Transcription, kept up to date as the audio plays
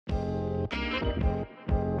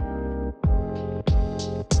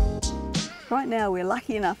Right now we're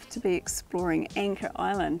lucky enough to be exploring Anchor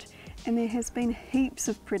Island, and there has been heaps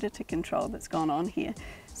of predator control that's gone on here.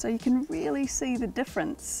 So you can really see the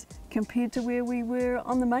difference compared to where we were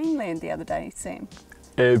on the mainland the other day, Sam.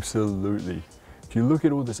 Absolutely. If you look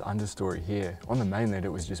at all this understory here, on the mainland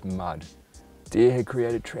it was just mud. Deer had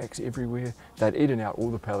created tracks everywhere. They'd eaten out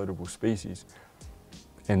all the palatable species.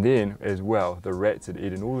 And then, as well, the rats had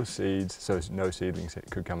eaten all the seeds, so no seedlings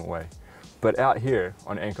could come away. But out here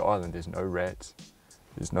on Anchor Island, there's no rats,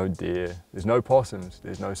 there's no deer, there's no possums,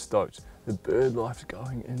 there's no stoats. The bird life's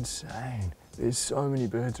going insane. There's so many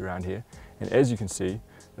birds around here. And as you can see,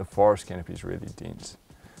 the forest canopy is really dense.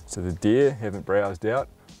 So the deer haven't browsed out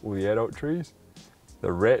all the adult trees.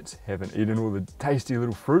 The rats haven't eaten all the tasty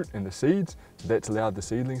little fruit and the seeds, so that's allowed the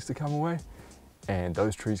seedlings to come away. And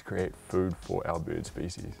those trees create food for our bird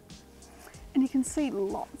species. And you can see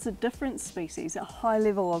lots of different species, a high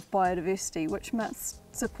level of biodiversity, which must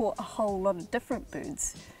support a whole lot of different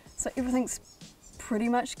birds. So everything's pretty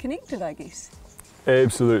much connected, I guess.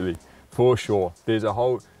 Absolutely, for sure. There's a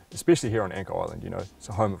whole, especially here on Anchor Island, you know, it's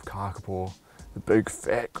the home of kakapo, the big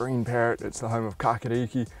fat green parrot, it's the home of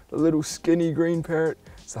kakariki, the little skinny green parrot,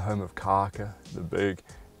 it's the home of kaka, the big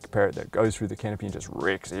parrot that goes through the canopy and just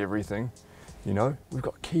wrecks everything. You know, we've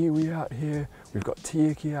got kiwi out here, we've got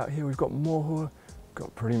tiaki out here, we've got moho, we've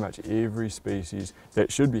got pretty much every species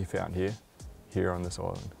that should be found here on this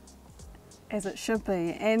island. As it should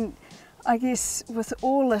be. And I guess with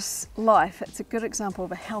all this life, it's a good example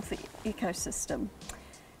of a healthy ecosystem.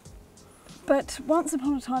 But once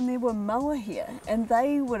upon a time there were moa here, and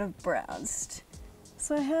they would have browsed.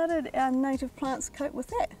 So how did our native plants cope with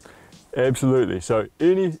that? Absolutely. So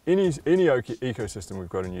any ecosystem we've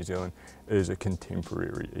got in New Zealand is a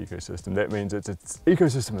contemporary ecosystem. That means it's an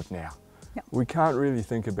ecosystem of now. Yep. We can't really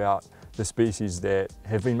think about the species that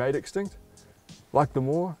have been made extinct. Like the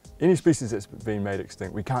moa, any species that's been made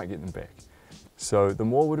extinct, we can't get them back. So the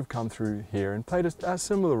moa would have come through here and played a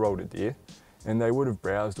similar role to deer, and they would have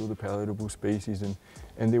browsed all the palatable species, and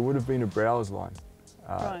there would have been a browse line.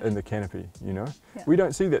 Right. In the canopy, you know. Yeah. We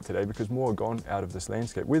don't see that today because more are gone out of this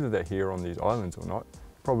landscape, whether they're here on these islands or not,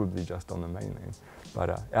 probably just on the mainland. But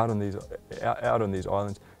out on these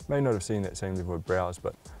islands, may not have seen that same level of browse,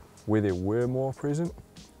 but where there were more present,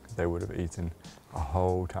 they would have eaten a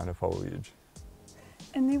whole ton of foliage.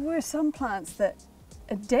 And there were some plants that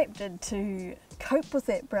adapted to cope with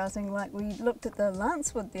that browsing, like we looked at the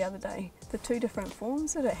lancewood the other day, the two different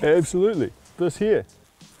forms that it has. Absolutely. This here.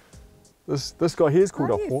 This guy here is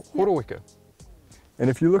called a horoweka. And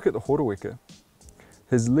if you look at the horoweka,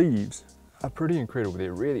 his leaves are pretty incredible.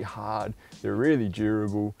 They're really hard, they're really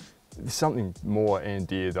durable. There's something more and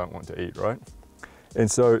deer don't want to eat, right? And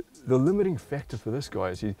so the limiting factor for this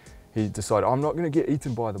guy is he decided, I'm not going to get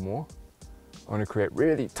eaten by the moa. I'm going to create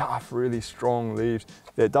really tough, really strong leaves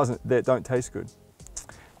that don't taste good.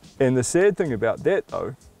 And the sad thing about that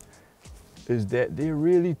though, is that they're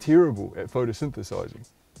really terrible at photosynthesizing.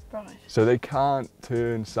 Right. So they can't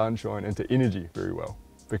turn sunshine into energy very well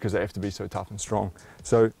because they have to be so tough and strong.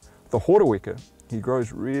 So the horoweka, he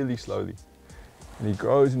grows really slowly. And he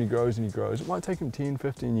grows and he grows and he grows. It might take him 10,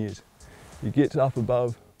 15 years. He gets up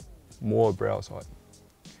above more browse height.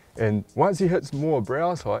 And once he hits more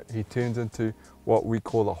browse height, he turns into what we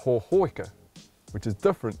call a hohoeka, which is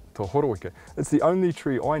different to horoweka. It's the only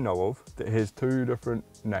tree I know of that has two different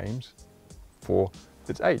names for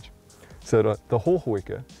its age. So the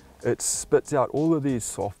hohoeka, it spits out all of these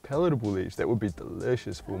soft palatable leaves that would be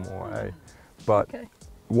delicious for moa. But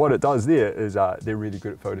what it does there is they're really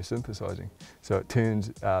good at photosynthesizing. So it turns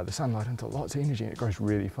the sunlight into lots of energy and it grows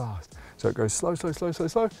really fast. So it goes slow, slow, slow, slow,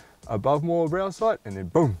 slow, above more browse height, and then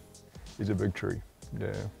boom, is a big tree.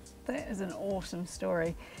 Yeah. That is an awesome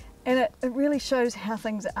story. And it really shows how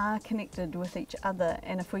things are connected with each other.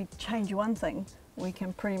 And if we change one thing, we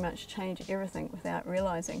can pretty much change everything without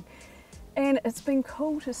realizing. And it's been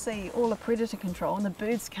cool to see all the predator control and the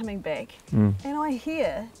birds coming back. And I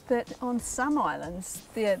hear that on some islands,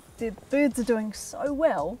 the birds are doing so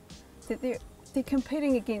well that they're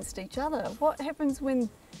competing against each other. What happens when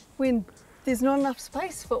there's not enough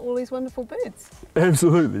space for all these wonderful birds?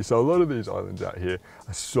 Absolutely. So a lot of these islands out here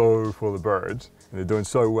are so full of birds and they're doing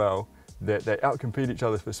so well that they outcompete each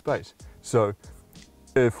other for space. So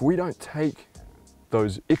if we don't take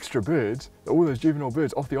those extra birds, all those juvenile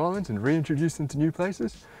birds off the islands and reintroduce them to new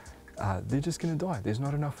places, they're just going to die. There's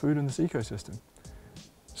not enough food in this ecosystem.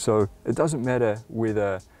 So it doesn't matter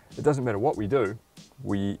what we do,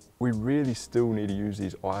 we really still need to use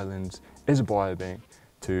these islands as a biobank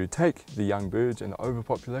to take the young birds and the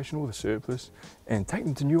overpopulation or the surplus and take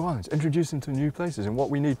them to new islands, introduce them to new places. And what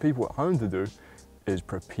we need people at home to do is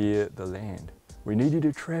prepare the land. We need you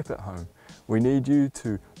to trap at home. We need you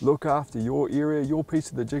to look after your area, your piece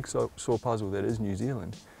of the jigsaw puzzle that is New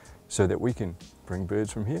Zealand, so that we can bring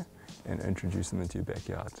birds from here and introduce them into your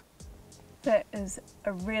backyards. That is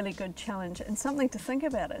a really good challenge and something to think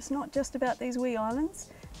about. It's not just about these wee islands,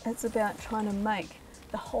 it's about trying to make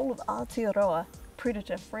the whole of Aotearoa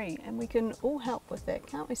predator free, and we can all help with that,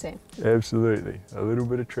 can't we, Sam? Absolutely. A little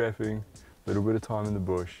bit of trapping, a little bit of time in the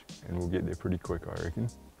bush, and we'll get there pretty quick, I reckon.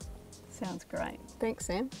 Sounds great. Thanks,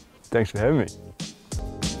 Sam. Thanks for having me.